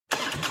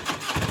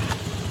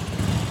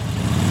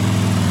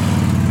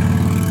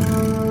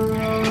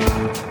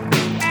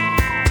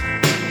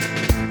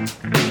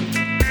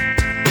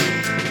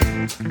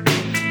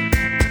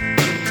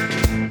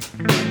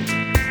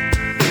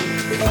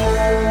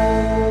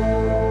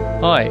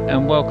Hi,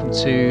 and welcome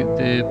to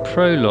the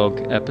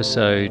prologue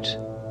episode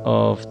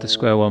of the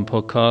Square One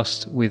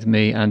podcast with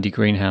me, Andy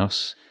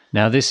Greenhouse.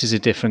 Now, this is a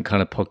different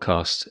kind of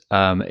podcast.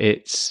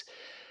 It's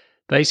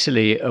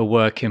basically a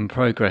work in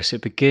progress.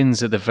 It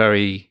begins at the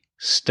very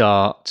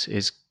start.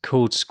 It's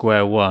called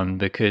Square One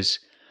because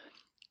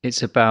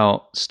it's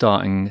about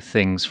starting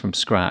things from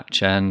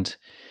scratch. And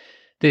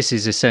this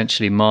is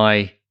essentially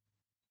my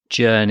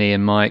journey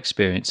and my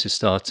experience of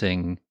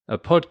starting a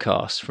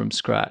podcast from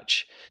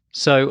scratch.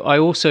 So I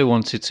also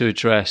wanted to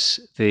address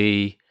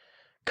the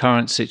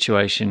current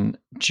situation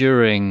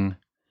during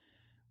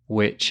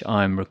which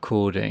I'm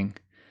recording.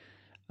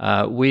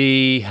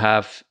 We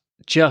have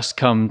just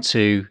come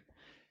to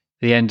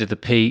the end of the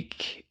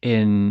peak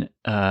in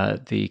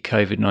the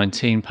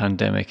COVID-19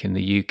 pandemic in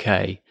the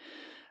UK,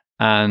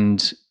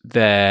 and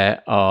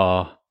there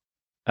are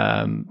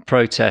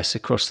protests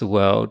across the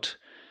world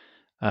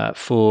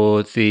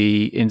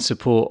in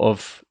support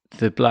of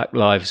the Black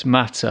Lives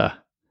Matter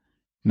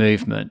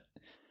movement.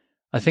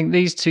 I think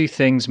these two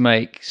things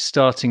make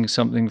starting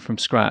something from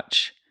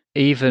scratch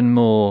even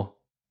more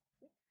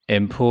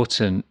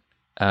important,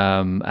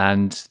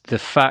 and the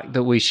fact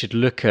that we should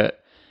look at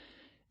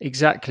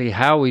exactly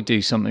how we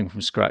do something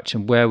from scratch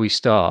and where we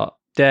start.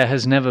 There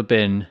has never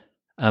been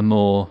a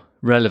more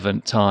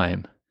relevant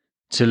time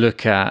to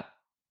look at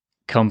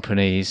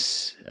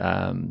companies,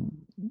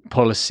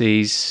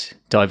 policies,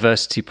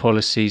 diversity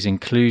policies,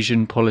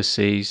 inclusion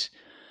policies,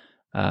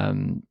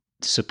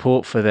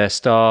 support for their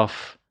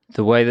staff,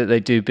 the way that they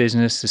do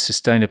business, the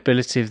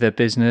sustainability of their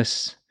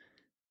business.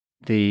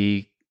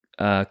 The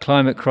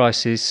climate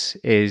crisis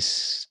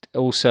is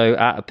also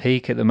at a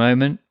peak at the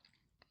moment.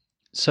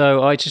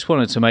 So I just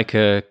wanted to make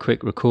a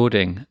quick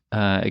recording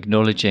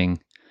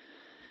acknowledging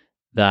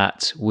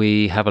that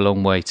we have a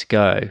long way to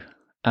go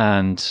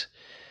and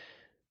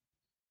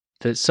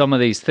that some of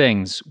these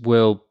things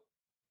will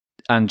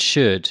and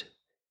should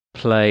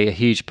play a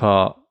huge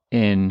part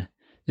in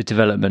the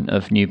development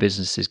of new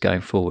businesses going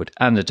forward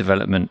and the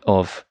development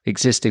of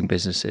existing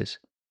businesses.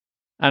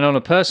 And on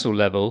a personal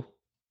level,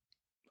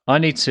 I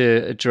need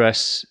to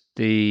address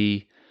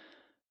the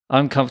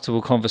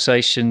uncomfortable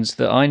conversations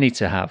that I need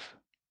to have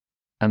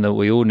and that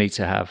we all need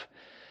to have.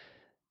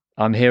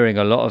 I'm hearing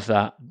a lot of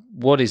that.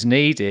 What is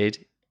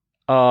needed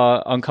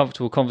are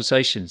uncomfortable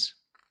conversations.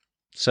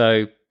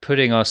 So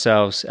putting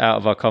ourselves out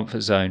of our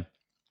comfort zone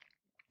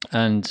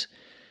and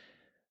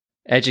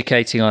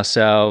educating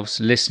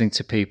ourselves, listening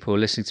to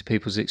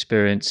people's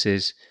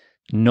experiences,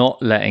 not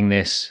letting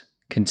this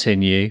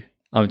continue.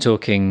 I'm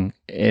talking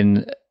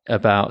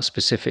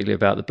specifically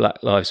about the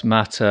Black Lives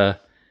Matter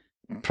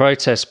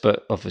protests,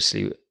 but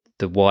obviously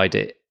the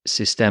wider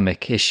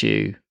systemic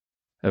issue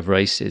of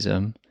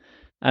racism,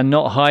 and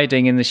not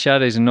hiding in the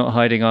shadows and not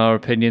hiding our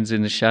opinions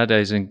in the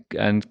shadows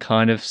and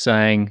kind of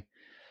saying,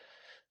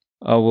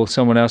 oh, well,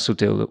 someone else will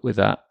deal with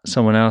that.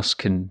 Someone else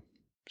can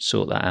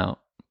sort that out,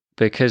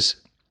 because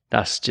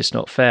that's just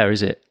not fair,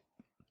 is it?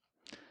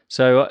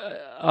 So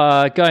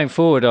going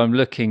forward, I'm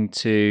looking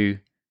to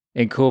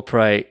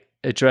incorporate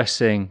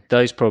addressing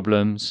those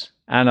problems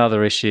and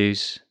other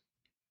issues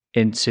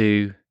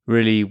into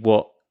really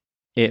what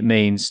it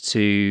means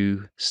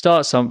to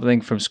start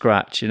something from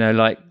scratch.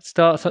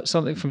 Start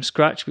something from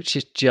scratch, which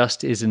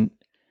just isn't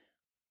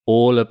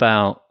all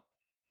about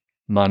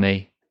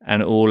money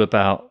and all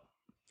about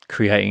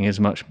creating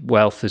as much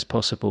wealth as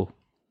possible.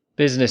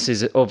 Business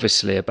is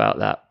obviously about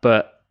that,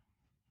 but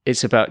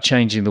it's about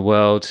changing the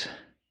world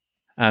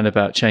and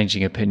about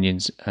changing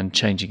opinions and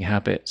changing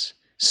habits.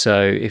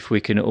 So if we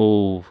can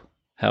all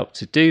help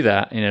to do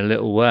that in a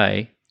little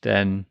way,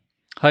 then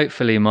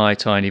hopefully my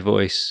tiny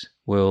voice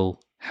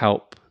will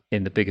help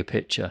in the bigger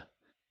picture.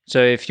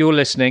 So if you're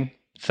listening,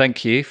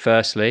 thank you,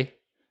 firstly.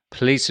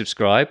 Please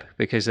subscribe,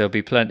 because there'll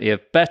be plenty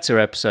of better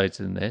episodes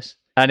than this.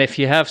 And if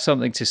you have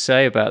something to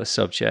say about the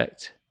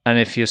subject, and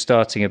if you're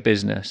starting a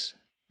business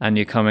and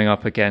you're coming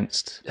up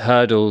against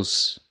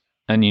hurdles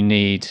and you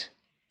need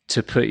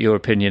to put your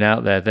opinion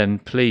out there, then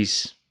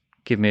please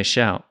give me a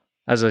shout.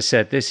 As I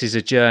said, this is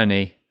a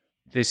journey.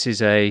 This is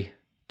a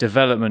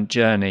development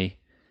journey.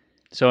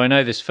 So I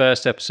know this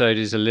first episode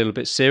is a little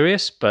bit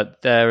serious,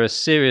 but there are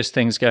serious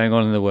things going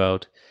on in the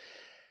world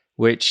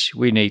which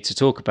we need to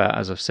talk about,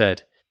 as I've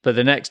said. But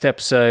the next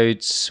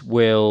episodes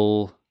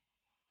will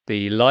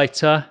be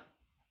lighter.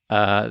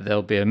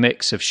 There'll be a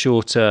mix of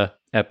shorter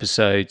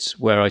episodes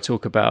where I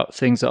talk about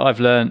things that I've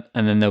learned,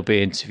 and then there'll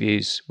be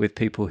interviews with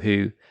people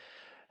who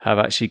have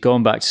actually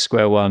gone back to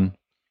square one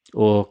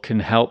or can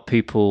help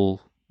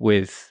people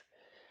with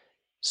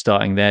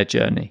starting their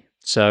journey.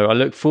 So I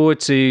look forward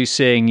to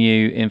seeing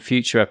you in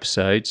future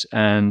episodes.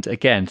 And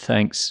again,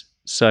 thanks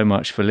so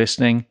much for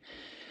listening.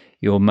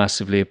 You're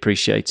massively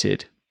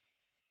appreciated.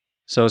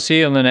 So I'll see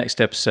you on the next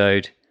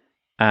episode.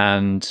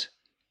 And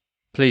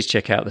please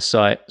check out the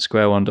site,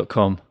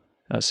 square1.com.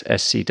 That's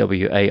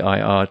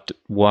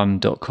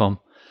SCWAIR1.com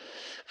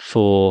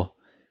for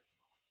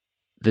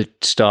the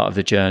start of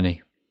the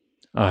journey.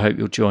 I hope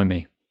you'll join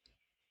me.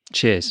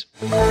 Cheers.